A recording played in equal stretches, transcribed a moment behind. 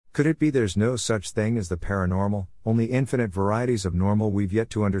Could it be there's no such thing as the paranormal, only infinite varieties of normal we've yet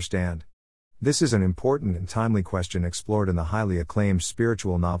to understand? This is an important and timely question explored in the highly acclaimed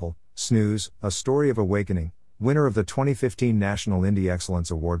spiritual novel, Snooze, A Story of Awakening, winner of the 2015 National Indie Excellence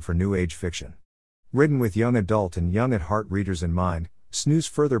Award for New Age Fiction. Written with young adult and young at heart readers in mind, Snooze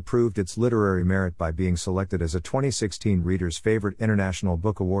further proved its literary merit by being selected as a 2016 Reader's Favorite International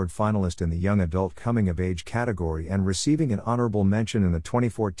Book Award finalist in the Young Adult Coming of Age category and receiving an honorable mention in the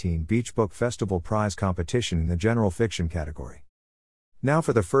 2014 Beach Book Festival Prize competition in the General Fiction category. Now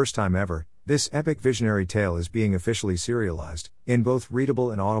for the first time ever, this epic visionary tale is being officially serialized, in both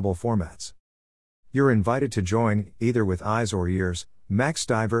readable and audible formats. You're invited to join, either with eyes or ears, Max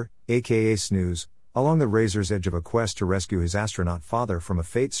Diver, aka Snooze, along the razor's edge of a quest to rescue his astronaut father from a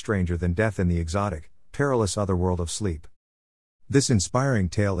fate stranger than death in the exotic, perilous otherworld of sleep. This inspiring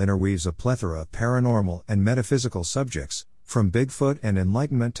tale interweaves a plethora of paranormal and metaphysical subjects, from Bigfoot and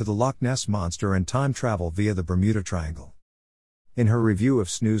enlightenment to the Loch Ness Monster and time travel via the Bermuda Triangle. In her review of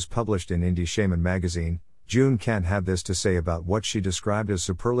Snooze published in Indie Shaman magazine, June Kent had this to say about what she described as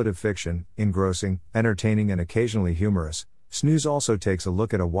superlative fiction: engrossing, entertaining and occasionally humorous. Snooze also takes a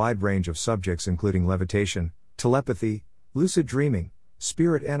look at a wide range of subjects including levitation, telepathy, lucid dreaming,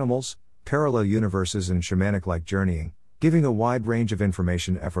 spirit animals, parallel universes and shamanic-like journeying, giving a wide range of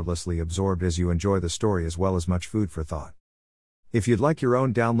information effortlessly absorbed as you enjoy the story as well as much food for thought. If you'd like your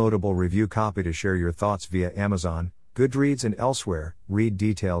own downloadable review copy to share your thoughts via Amazon, Goodreads and elsewhere, read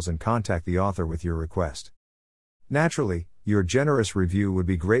details and contact the author with your request. Naturally, your generous review would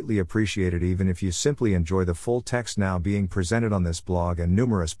be greatly appreciated even if you simply enjoy the full text now being presented on this blog and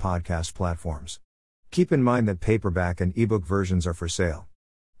numerous podcast platforms. Keep in mind that paperback and ebook versions are for sale.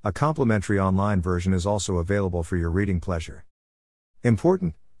 A complimentary online version is also available for your reading pleasure.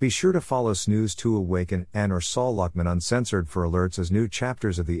 Important, be sure to follow Snooze to Awaken and or Saul Luckman Uncensored for alerts as new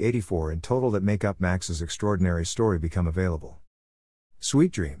chapters of the 84 in total that make up Max's extraordinary story become available.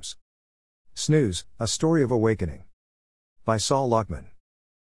 Sweet dreams. Snooze, A Story of Awakening. By Saul Luckman.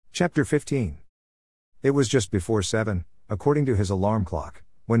 Chapter 15. It was just before 7, according to his alarm clock,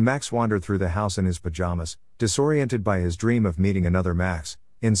 when Max wandered through the house in his pajamas, disoriented by his dream of meeting another Max,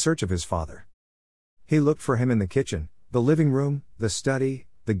 in search of his father. He looked for him in the kitchen, the living room, the study,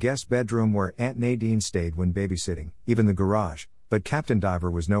 the guest bedroom where Aunt Nadine stayed when babysitting, even the garage, but Captain Diver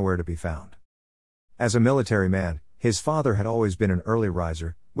was nowhere to be found. As a military man, his father had always been an early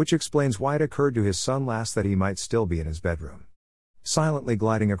riser, which explains why it occurred to his son last that he might still be in his bedroom. Silently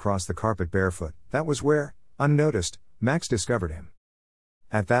gliding across the carpet barefoot, that was where, unnoticed, Max discovered him.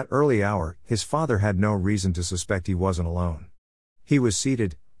 At that early hour, his father had no reason to suspect he wasn't alone. He was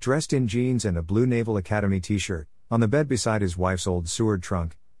seated, dressed in jeans and a blue Naval Academy t-shirt, on the bed beside his wife's old Seward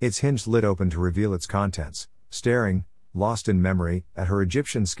trunk, its hinged lid open to reveal its contents, staring, lost in memory, at her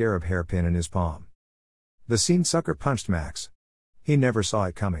Egyptian scarab hairpin in his palm. The scene sucker punched Max. He never saw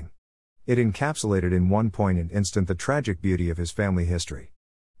it coming. It encapsulated in one poignant instant the tragic beauty of his family history.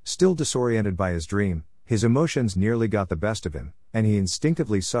 Still disoriented by his dream, his emotions nearly got the best of him, and he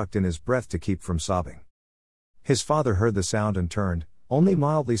instinctively sucked in his breath to keep from sobbing. His father heard the sound and turned, only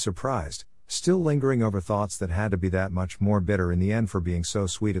mildly surprised, still lingering over thoughts that had to be that much more bitter in the end for being so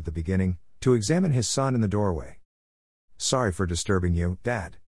sweet at the beginning, to examine his son in the doorway. "Sorry for disturbing you,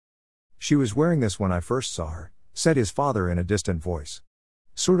 Dad. She was wearing this when I first saw her," said his father in a distant voice.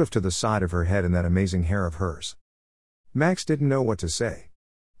 Sort of to the side of her head in that amazing hair of hers. Max didn't know what to say.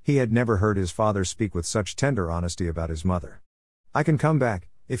 He had never heard his father speak with such tender honesty about his mother. "I can come back,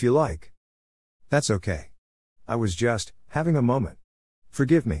 if you like." "That's okay. I was just having a moment.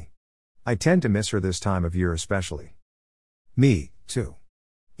 Forgive me. I tend to miss her this time of year especially." "Me, too.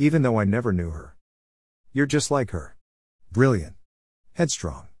 Even though I never knew her. You're just like her. Brilliant.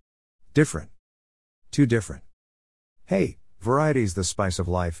 Headstrong. Different. Too different." "Hey, variety's the spice of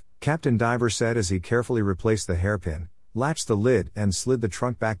life," Captain Diver said as he carefully replaced the hairpin, latched the lid and slid the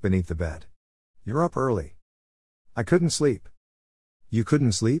trunk back beneath the bed. "You're up early." "I couldn't sleep." "You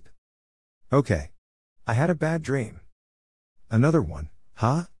couldn't sleep? Okay. I had a bad dream." "Another one,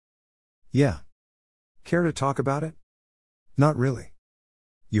 huh?" "Yeah." "Care to talk about it?" "Not really."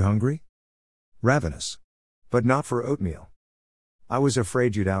 "You hungry?" "Ravenous. But not for oatmeal." "I was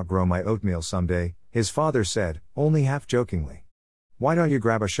afraid you'd outgrow my oatmeal someday," his father said, only half jokingly. "Why don't you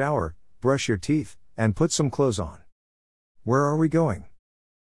grab a shower, brush your teeth, and put some clothes on?" "Where are we going?"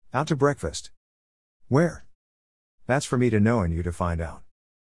 "Out to breakfast." "Where?" "That's for me to know and you to find out."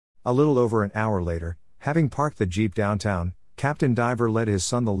 A little over an hour later, having parked the Jeep downtown, Captain Diver led his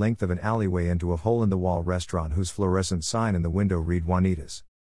son the length of an alleyway into a hole-in-the-wall restaurant whose fluorescent sign in the window read Juanita's.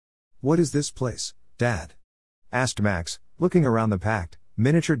 "What is this place, Dad?" asked Max, looking around the packed,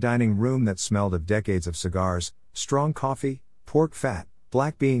 Miniature dining room that smelled of decades of cigars, strong coffee, pork fat,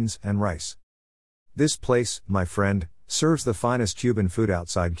 black beans, and rice. This place, my friend, serves the finest Cuban food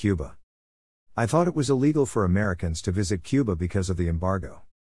outside Cuba. I thought it was illegal for Americans to visit Cuba because of the embargo.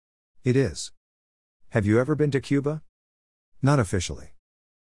 It is. Have you ever been to Cuba? Not officially.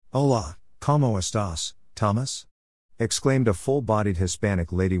 Hola, ¿cómo estás, Thomas? Exclaimed a full-bodied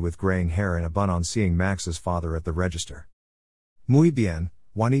Hispanic lady with graying hair and a bun on seeing Max's father at the register. Muy bien,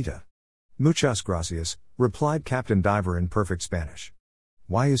 Juanita. Muchas gracias, replied Captain Diver in perfect Spanish.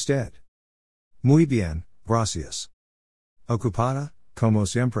 ¿Why usted? Muy bien, gracias. Ocupada, como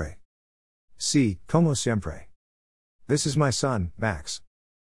siempre. Sí, como siempre. This is my son, Max.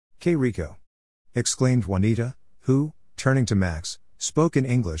 Que rico! Exclaimed Juanita, who, turning to Max, spoke in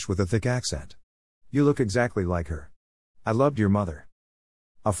English with a thick accent. You look exactly like her. I loved your mother.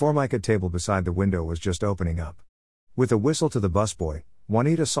 A formica table beside the window was just opening up. With a whistle to the busboy,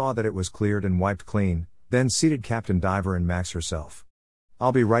 Juanita saw that it was cleared and wiped clean, then seated Captain Diver and Max herself.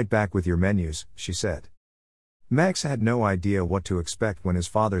 I'll be right back with your menus, she said. Max had no idea what to expect when his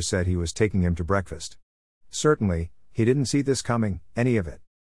father said he was taking him to breakfast. Certainly, he didn't see this coming, any of it.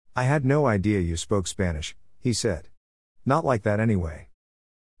 I had no idea you spoke Spanish, he said. Not like that anyway.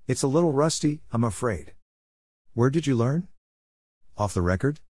 It's a little rusty, I'm afraid. Where did you learn? Off the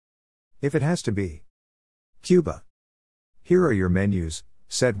record? If it has to be. Cuba. Here are your menus,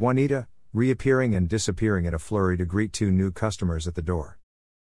 said Juanita, reappearing and disappearing in a flurry to greet two new customers at the door.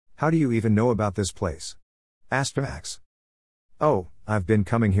 How do you even know about this place? Asked Max. Oh, I've been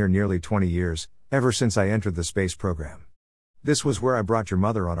coming here nearly 20 years, ever since I entered the space program. This was where I brought your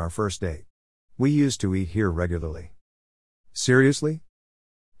mother on our first date. We used to eat here regularly. Seriously?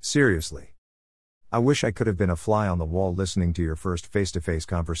 Seriously. I wish I could have been a fly on the wall listening to your first face-to-face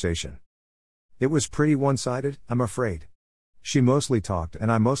conversation. It was pretty one-sided, I'm afraid. She mostly talked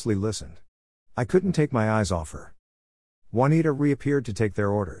and I mostly listened. I couldn't take my eyes off her. Juanita reappeared to take their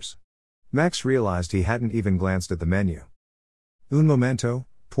orders. Max realized he hadn't even glanced at the menu. Un momento,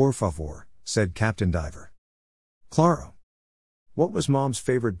 por favor, said Captain Diver. Claro. What was Mom's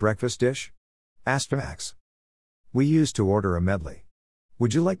favorite breakfast dish? Asked Max. We used to order a medley.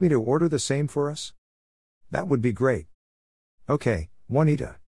 Would you like me to order the same for us? That would be great. Okay,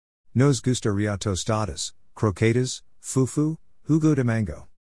 Juanita. Nos gustaría tostadas, croquetas, fufu, jugo de mango.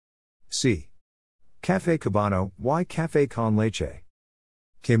 Sí. Café cubano, y café con leche.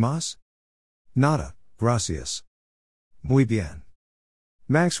 ¿Qué más? Nada, gracias. Muy bien.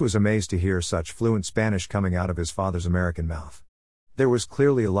 Max was amazed to hear such fluent Spanish coming out of his father's American mouth. There was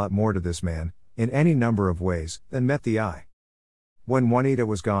clearly a lot more to this man, in any number of ways, than met the eye. When Juanita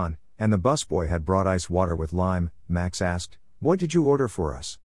was gone, and the busboy had brought ice water with lime, Max asked, What did you order for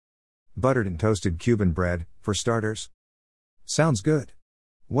us? Buttered and toasted Cuban bread, for starters. Sounds good.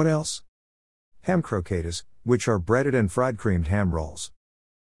 What else? Ham croquetas, which are breaded and fried creamed ham rolls.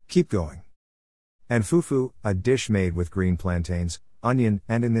 Keep going. And fufu, a dish made with green plantains, onion,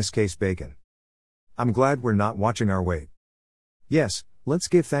 and in this case bacon. I'm glad we're not watching our weight. Yes, let's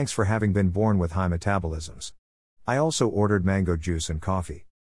give thanks for having been born with high metabolisms. I also ordered mango juice and coffee.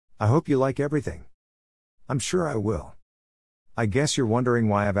 I hope you like everything. I'm sure I will. I guess you're wondering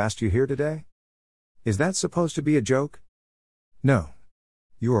why I've asked you here today? Is that supposed to be a joke? No.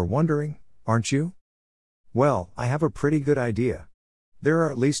 You are wondering, aren't you? Well, I have a pretty good idea. There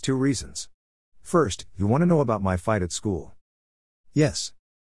are at least two reasons. First, you want to know about my fight at school. Yes.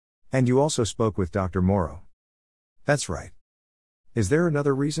 And you also spoke with Dr. Morrow. That's right. Is there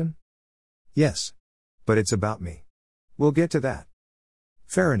another reason? Yes. But it's about me. We'll get to that.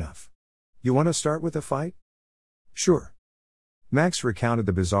 Fair enough. You want to start with the fight? Sure. Max recounted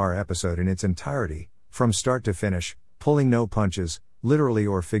the bizarre episode in its entirety, from start to finish, pulling no punches, literally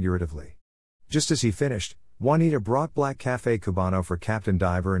or figuratively. Just as he finished, Juanita brought black café cubano for Captain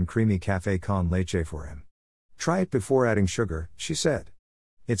Diver and creamy café con leche for him. Try it before adding sugar, she said.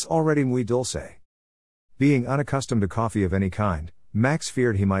 It's already muy dulce. Being unaccustomed to coffee of any kind, Max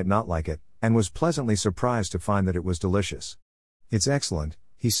feared he might not like it, and was pleasantly surprised to find that it was delicious. It's excellent,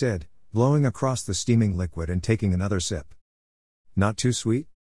 he said, blowing across the steaming liquid and taking another sip. Not too sweet?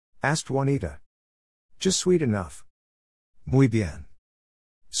 Asked Juanita. Just sweet enough. Muy bien.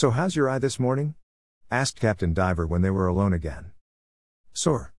 So how's your eye this morning? Asked Captain Diver when they were alone again.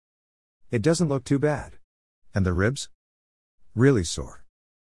 Sore. It doesn't look too bad. And the ribs? Really sore.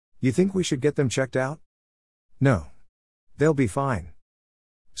 You think we should get them checked out? No. They'll be fine.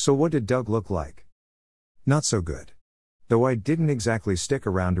 So what did Doug look like? Not so good. Though I didn't exactly stick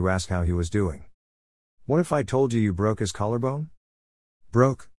around to ask how he was doing. What if I told you broke his collarbone?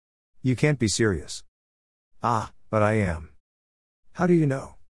 Broke? You can't be serious. Ah, but I am. How do you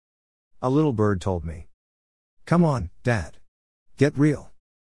know? A little bird told me. Come on, Dad. Get real.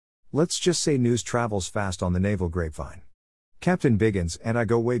 Let's just say news travels fast on the naval grapevine. Captain Biggins and I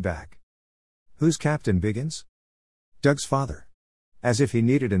go way back. Who's Captain Biggins? Doug's father. As if he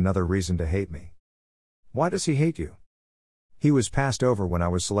needed another reason to hate me. Why does he hate you? He was passed over when I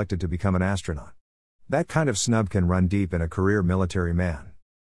was selected to become an astronaut. That kind of snub can run deep in a career military man.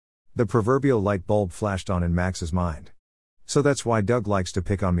 The proverbial light bulb flashed on in Max's mind. So that's why Doug likes to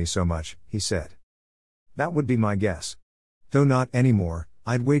pick on me so much, he said. That would be my guess. Though not anymore,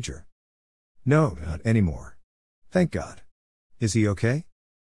 I'd wager. No, not anymore. Thank God. Is he okay?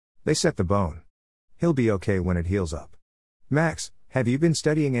 They set the bone. He'll be okay when it heals up. Max, have you been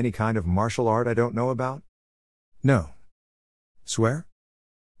studying any kind of martial art I don't know about? No. Swear?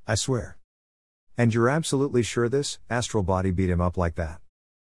 I swear. And you're absolutely sure this astral body beat him up like that?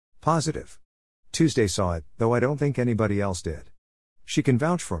 Positive. Tuesday saw it, though I don't think anybody else did. She can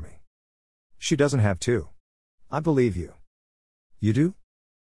vouch for me. She doesn't have to. I believe you. You do?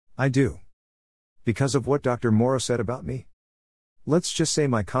 I do. Because of what Dr. Morrow said about me? Let's just say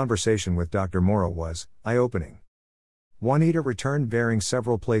my conversation with Dr. Morrow was eye-opening. Juanita returned bearing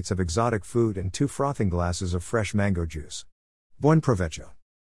several plates of exotic food and 2 frothing glasses of fresh mango juice. Buen provecho,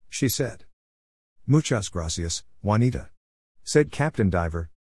 she said. Muchas gracias, Juanita, said Captain Diver.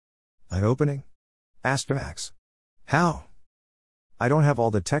 Eye-opening? Asked Max. How? I don't have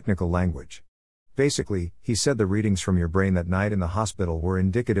all the technical language. Basically, he said the readings from your brain that night in the hospital were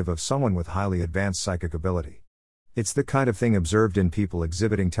indicative of someone with highly advanced psychic ability. It's the kind of thing observed in people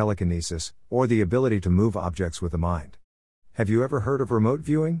exhibiting telekinesis, or the ability to move objects with the mind. Have you ever heard of remote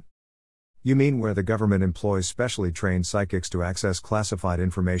viewing? You mean where the government employs specially trained psychics to access classified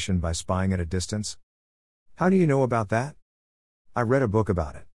information by spying at a distance? How do you know about that? I read a book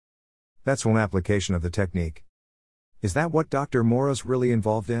about it. That's one application of the technique. Is that what Dr. Morrow's really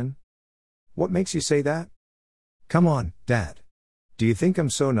involved in? What makes you say that? Come on, Dad. Do you think I'm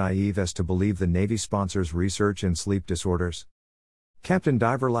so naive as to believe the Navy sponsors research in sleep disorders? Captain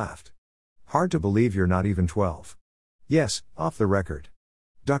Diver laughed. Hard to believe you're not even 12. Yes, off the record.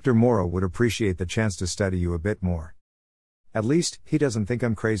 Dr. Morrow would appreciate the chance to study you a bit more. At least, he doesn't think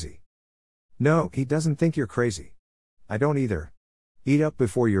I'm crazy. No, he doesn't think you're crazy. I don't either. Eat up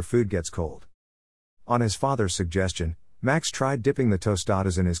before your food gets cold. On his father's suggestion, Max tried dipping the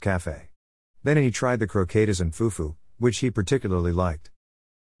tostadas in his cafe. Then he tried the croquetas and fufu, which he particularly liked.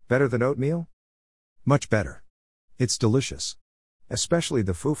 Better than oatmeal? Much better. It's delicious. Especially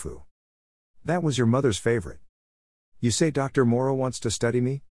the fufu. That was your mother's favorite. You say Dr. Morrow wants to study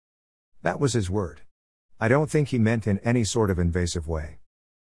me? That was his word. I don't think he meant in any sort of invasive way.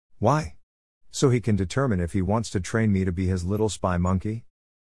 Why? So he can determine if he wants to train me to be his little spy monkey?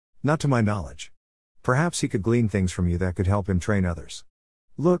 Not to my knowledge. Perhaps he could glean things from you that could help him train others.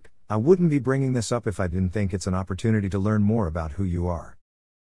 Look, I wouldn't be bringing this up if I didn't think it's an opportunity to learn more about who you are.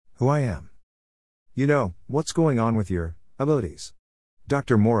 Who I am. You know, what's going on with your abilities.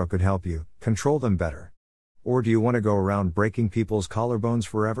 Dr. Morrow could help you control them better. Or do you want to go around breaking people's collarbones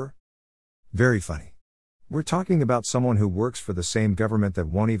forever? Very funny. We're talking about someone who works for the same government that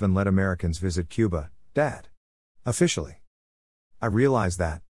won't even let Americans visit Cuba, Dad. Officially. I realize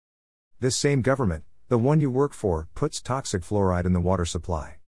that. This same government, the one you work for, puts toxic fluoride in the water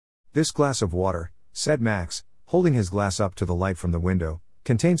supply. This glass of water, said Max, holding his glass up to the light from the window,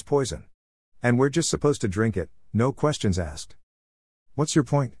 contains poison. And we're just supposed to drink it, no questions asked. What's your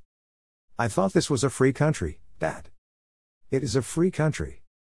point? I thought this was a free country, Dad. It is a free country.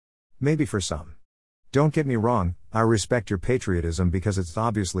 Maybe for some. Don't get me wrong, I respect your patriotism because it's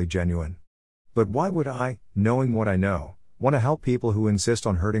obviously genuine. But why would I, knowing what I know, want to help people who insist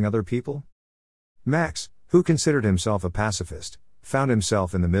on hurting other people? Max, who considered himself a pacifist, found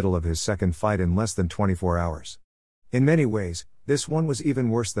himself in the middle of his second fight in less than 24 hours. In many ways, this one was even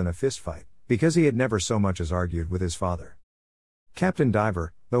worse than a fistfight, because he had never so much as argued with his father. Captain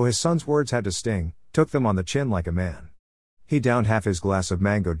Diver, though his son's words had to sting, took them on the chin like a man. He downed half his glass of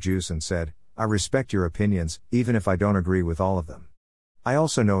mango juice and said, I respect your opinions, even if I don't agree with all of them. I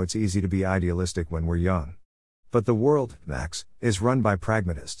also know it's easy to be idealistic when we're young. But the world, Max, is run by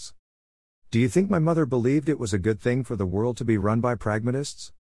pragmatists. Do you think my mother believed it was a good thing for the world to be run by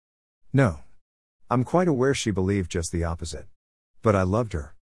pragmatists? No. I'm quite aware she believed just the opposite. But I loved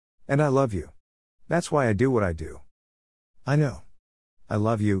her. And I love you. That's why I do what I do. I know. I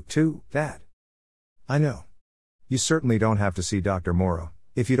love you, too, Dad. I know. You certainly don't have to see Dr. Morrow,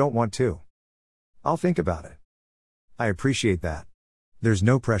 if you don't want to. I'll think about it. I appreciate that. There's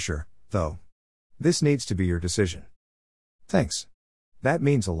no pressure, though. This needs to be your decision. Thanks. That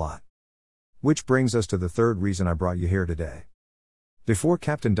means a lot. Which brings us to the third reason I brought you here today. Before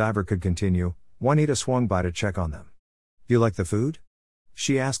Captain Diver could continue, Juanita swung by to check on them. You like the food?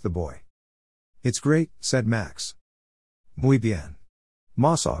 She asked the boy. It's great, said Max. Muy bien.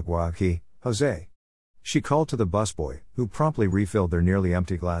 Más agua aquí, Jose. She called to the busboy, who promptly refilled their nearly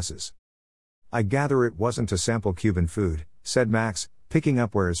empty glasses. I gather it wasn't to sample Cuban food, said Max, picking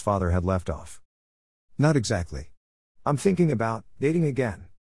up where his father had left off. Not exactly. I'm thinking about dating again.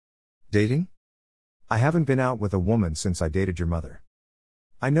 Dating? I haven't been out with a woman since I dated your mother.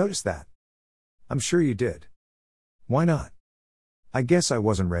 I noticed that. I'm sure you did. Why not? I guess I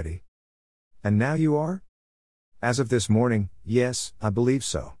wasn't ready. And now you are? As of this morning, yes, I believe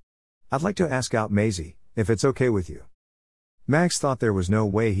so. I'd like to ask out Maisie, if it's okay with you. Max thought there was no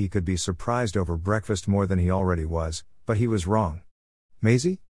way he could be surprised over breakfast more than he already was, but he was wrong.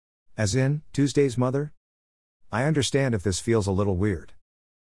 Maisie? As in, Tuesday's mother? I understand if this feels a little weird.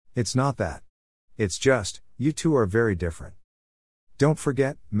 It's not that. It's just, you two are very different. Don't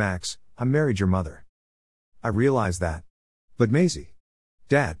forget, Max, I married your mother. I realize that. But Maisie.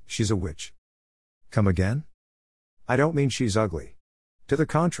 Dad, she's a witch. Come again? I don't mean she's ugly. To the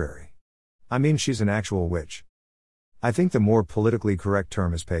contrary. I mean she's an actual witch. I think the more politically correct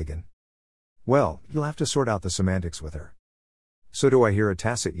term is pagan. Well, you'll have to sort out the semantics with her. So do I hear a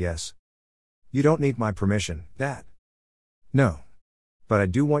tacit yes? You don't need my permission, Dad. No. But I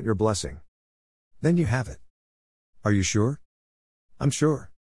do want your blessing. Then you have it. Are you sure? I'm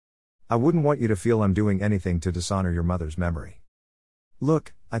sure. I wouldn't want you to feel I'm doing anything to dishonor your mother's memory.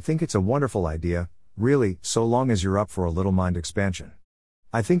 Look, I think it's a wonderful idea, really, so long as you're up for a little mind expansion.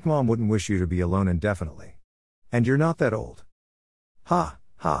 I think Mom wouldn't wish you to be alone indefinitely. And you're not that old. Ha,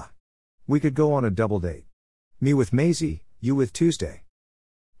 ha. We could go on a double date. Me with Maisie, you with Tuesday.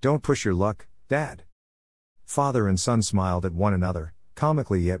 Don't push your luck, Dad. Father and son smiled at one another,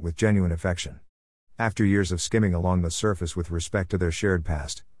 comically yet with genuine affection. After years of skimming along the surface with respect to their shared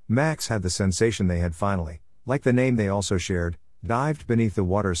past, Max had the sensation they had finally, like the name they also shared, dived beneath the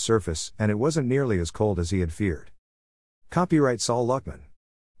water's surface, and it wasn't nearly as cold as he had feared. Copyright Saul Luckman.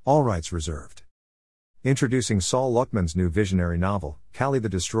 All rights reserved. Introducing Saul Luckman's new visionary novel, Kali the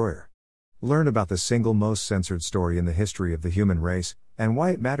Destroyer. Learn about the single most censored story in the history of the human race, and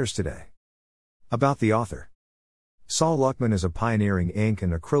why it matters today. About the author. Saul Luckman is a pioneering ink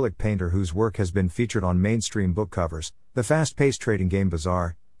and acrylic painter whose work has been featured on mainstream book covers, the fast-paced trading game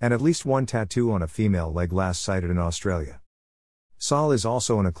Bazaar, and at least one tattoo on a female leg last sighted in Australia. Saul is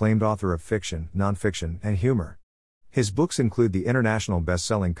also an acclaimed author of fiction, nonfiction, and humor. His books include the international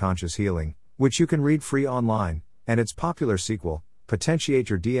best-selling Conscious Healing, which you can read free online, and its popular sequel, Potentiate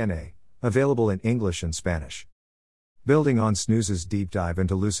Your DNA, available in English and Spanish. Building on Snooze's deep dive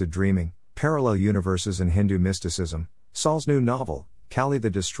into lucid dreaming, parallel universes and Hindu mysticism, Saul's new novel, Kali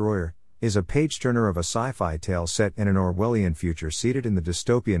the Destroyer, is a page-turner of a sci-fi tale set in an Orwellian future seated in the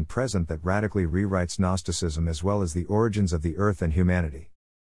dystopian present that radically rewrites Gnosticism as well as the origins of the earth and humanity.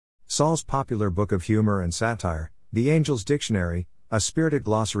 Saul's popular book of humor and satire, The Angel's Dictionary, a spirited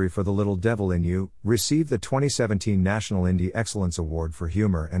glossary for the little devil in you, received the 2017 National Indie Excellence Award for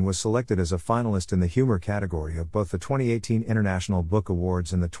Humor and was selected as a finalist in the humor category of both the 2018 International Book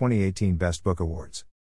Awards and the 2018 Best Book Awards.